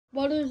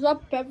What is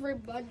up,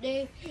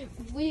 everybody?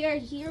 We are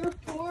here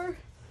for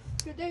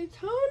the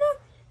Daytona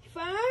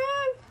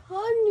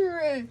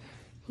 500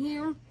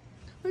 here.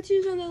 Let's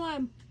use on the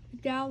line.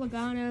 Dow,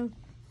 Logano,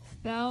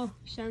 Bell,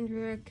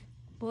 Cendric,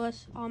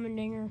 Bliss,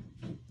 Allmendinger.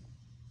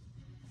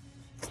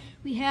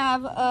 We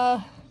have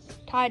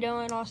Ty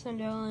Dillon, Austin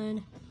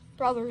Dillon,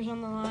 brothers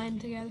on the line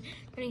together.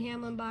 Denny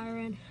Hamlin,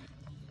 Byron,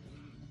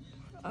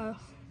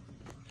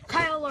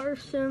 Kyle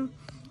Larson,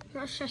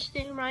 Russ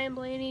Chastain, Ryan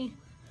Blaney,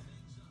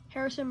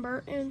 Harrison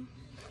Burton.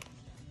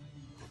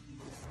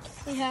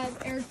 We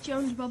have Eric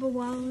Jones, Bubba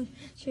Wallace,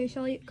 Chase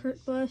Elliott,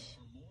 Kurt Busch.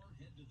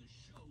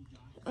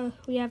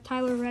 We have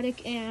Tyler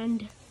Reddick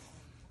and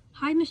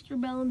hi,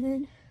 Mr.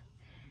 Bellman.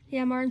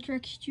 Yeah, Martin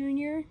Truex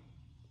Jr.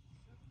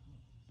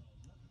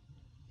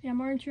 Yeah,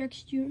 Martin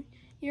Truex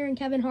Jr. and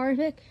Kevin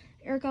Harvick,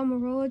 Eric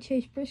Almirola,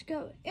 Chase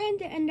Briscoe, and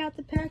to end out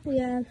the pack, we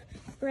have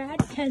Brad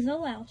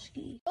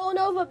Keselowski.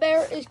 Villanova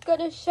Bear is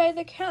gonna say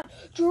the count.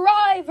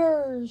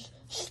 Drivers,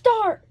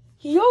 start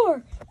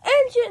your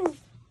engine.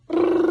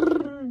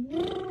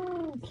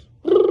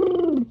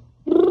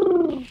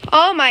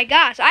 Oh my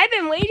gosh, I've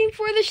been waiting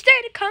for this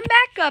day to come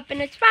back up, and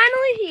it's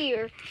finally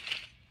here.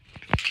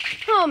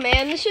 Oh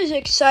man, this is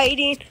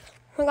exciting.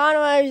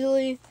 Logano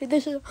actually,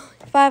 this is a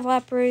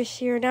 5-lap race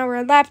here. Now we're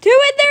on lap 2,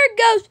 and there it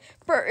goes.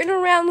 Burton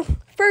around the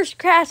first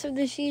crash of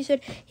the season.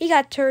 He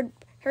got turned.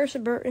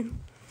 Harrison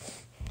Burton.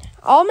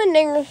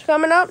 Allmendinger's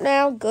coming up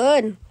now.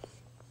 Good,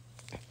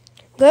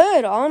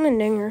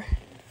 Allmendinger.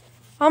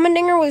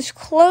 Allmendinger was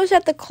close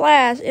at the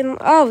class, and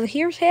oh,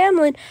 here's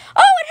Hamlin.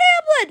 Oh, and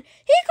Hamlin!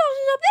 He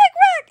causes a big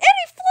wreck, and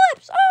he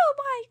flips! Oh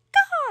my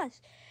gosh!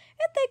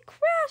 And they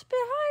crash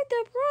behind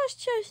the Russ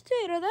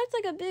Chastain. Oh, that's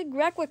like a big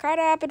wreck. What kind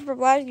of happened from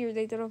last year?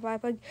 They did a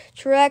 500.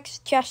 Truex,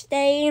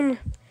 Chastain,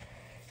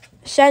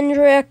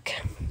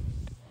 Cendric,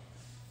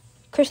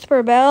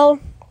 Christopher Bell,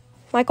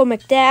 Michael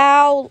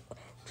McDowell.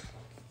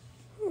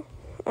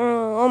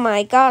 Oh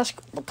my gosh!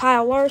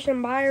 Kyle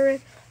Larson,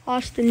 Byron,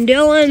 Austin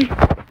Dillon.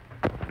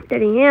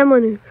 Denny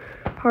Hamlin,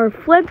 hard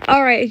flip.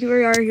 All right,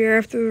 we are here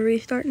after the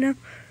restart now.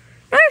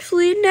 Nice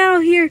lead now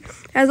here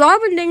as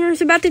Allmendinger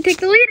is about to take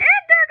the lead.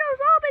 And there goes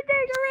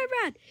Allmendinger and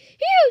Brad.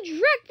 Huge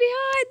wreck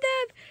behind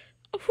them.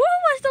 Who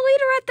was the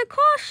leader at the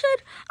caution?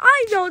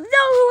 I don't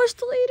know who was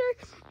the leader.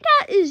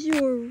 That is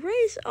your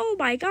race. Oh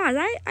my God,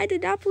 I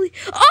did not believe.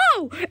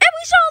 Oh, and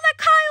we saw that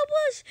Kyle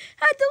Busch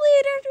had the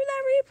lead after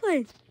that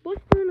replay. Busch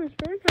doing his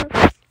first time.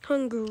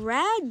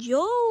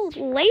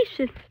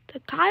 Congratulations to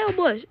Kyle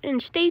Busch,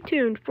 and stay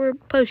tuned for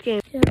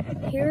postgame.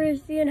 Yeah, here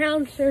is the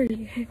announcer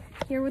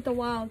here with the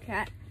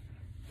Wildcat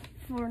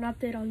for an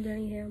update on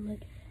Denny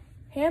Hamlin.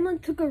 Hamlin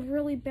took a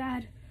really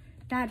bad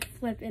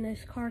flip, and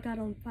his car got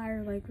on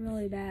fire, like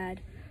really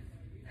bad.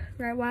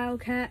 Right,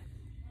 Wildcat?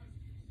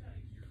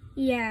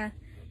 Yeah,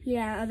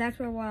 that's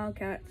what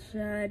Wildcat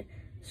said.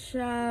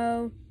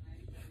 So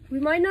we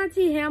might not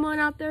see Hamlin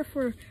out there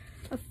for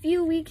a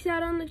few weeks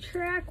out on the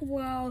track.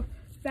 Well,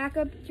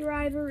 backup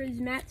driver is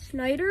Matt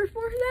Snyder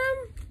for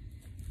them.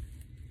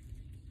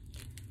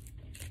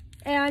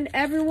 And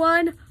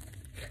everyone,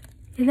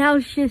 and that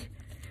was just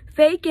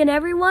fake, and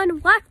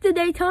everyone, watch the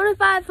Daytona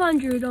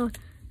 500 on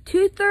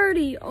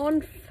 2:30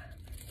 on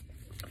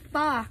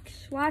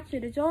Fox. Watch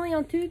it. It's only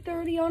on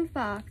 2:30 on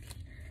Fox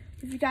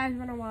if you guys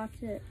want to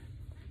watch it.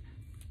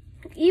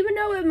 Even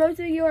though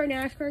most of you are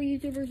NASCAR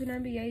YouTubers and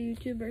NBA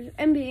YouTubers,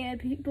 NBA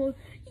people,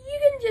 you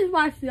can just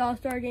watch the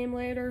All-Star game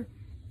later.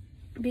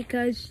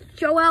 Because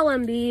Joel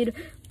Embiid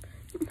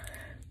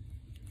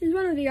is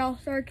one of the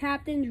All-Star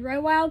captains, right,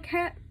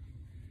 Wildcat?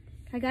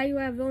 I got you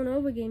at a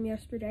Villanova game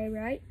yesterday,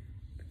 right?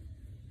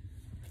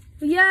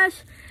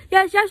 Yes,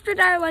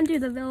 yesterday I went to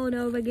the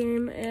Villanova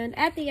game, and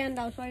at the end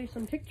I'll show you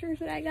some pictures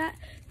that I got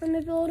from the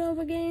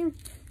Villanova game,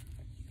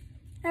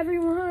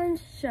 everyone.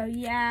 So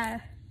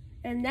yeah,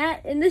 and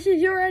this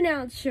is your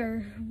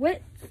announcer,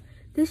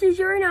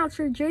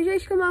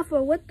 JJ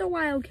Scamafo with the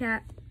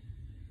Wildcat.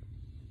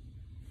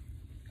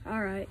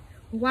 Alright,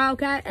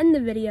 Wildcat, end the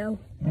video.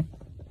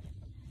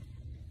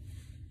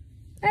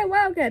 Hey,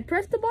 Wildcat,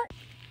 press the button.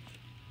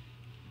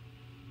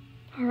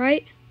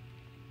 Alright.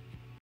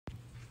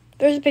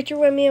 There's a picture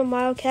with me and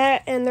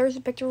Wildcat, and there's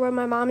a picture with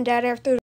my mom and dad after